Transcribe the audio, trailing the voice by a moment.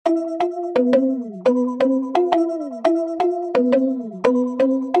need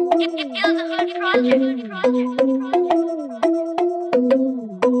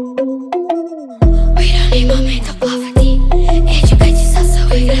moment of poverty. Educate yourself so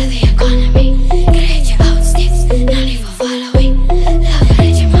we grow the economy. Create your own steps, no need for following.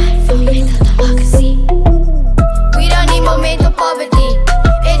 Leverage your mind for mental democracy. We don't need moment of poverty.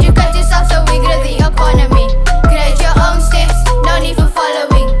 Educate yourself so we grow the economy. Create your own steps, no need for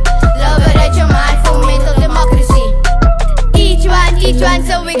following. Leverage your mind for mental democracy. Teach one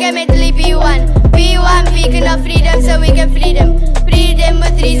so we can mentally be one. Be one beacon of freedom so we can freedom. Freedom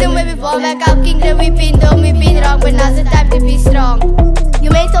with reason when we fall back our kingdom. We've been dumb, we've been wrong, but now's the time to be strong.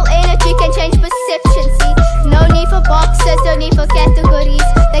 Your mental energy can change perception, see. No need for boxes, no need for categories.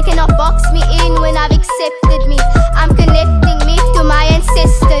 They cannot box me in when I've accepted me. I'm connecting me to my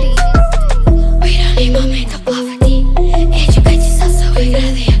ancestry. We don't need more mental poverty. Educate yourself so we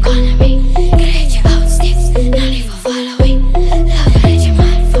grow the economy. Create your own steps, no need for following. Leverage your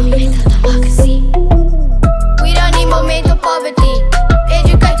mind for mental democracy. We don't need more mental poverty.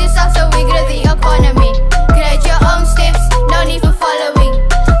 Educate yourself so we grow the economy. Create your own steps, no need for following.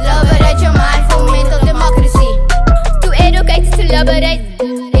 Liberate your mind for mental democracy. To educate is to liberate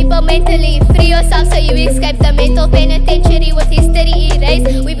people mentally. Free yourself so you escape the mental penitentiary. With history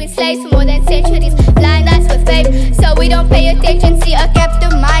erased, we've been slaves for more than centuries. Blind us with faith so we don't pay attention. See, a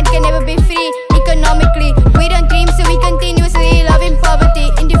captive mind can never be free economically. We don't dream so we continuously love in poverty.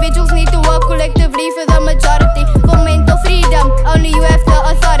 Individuals need to work collectively for the majority. For mental freedom, only you have the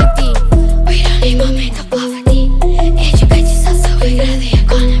authority. We don't need more mental poverty. Educate yourself so we grow the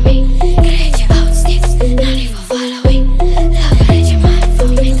economy. Create your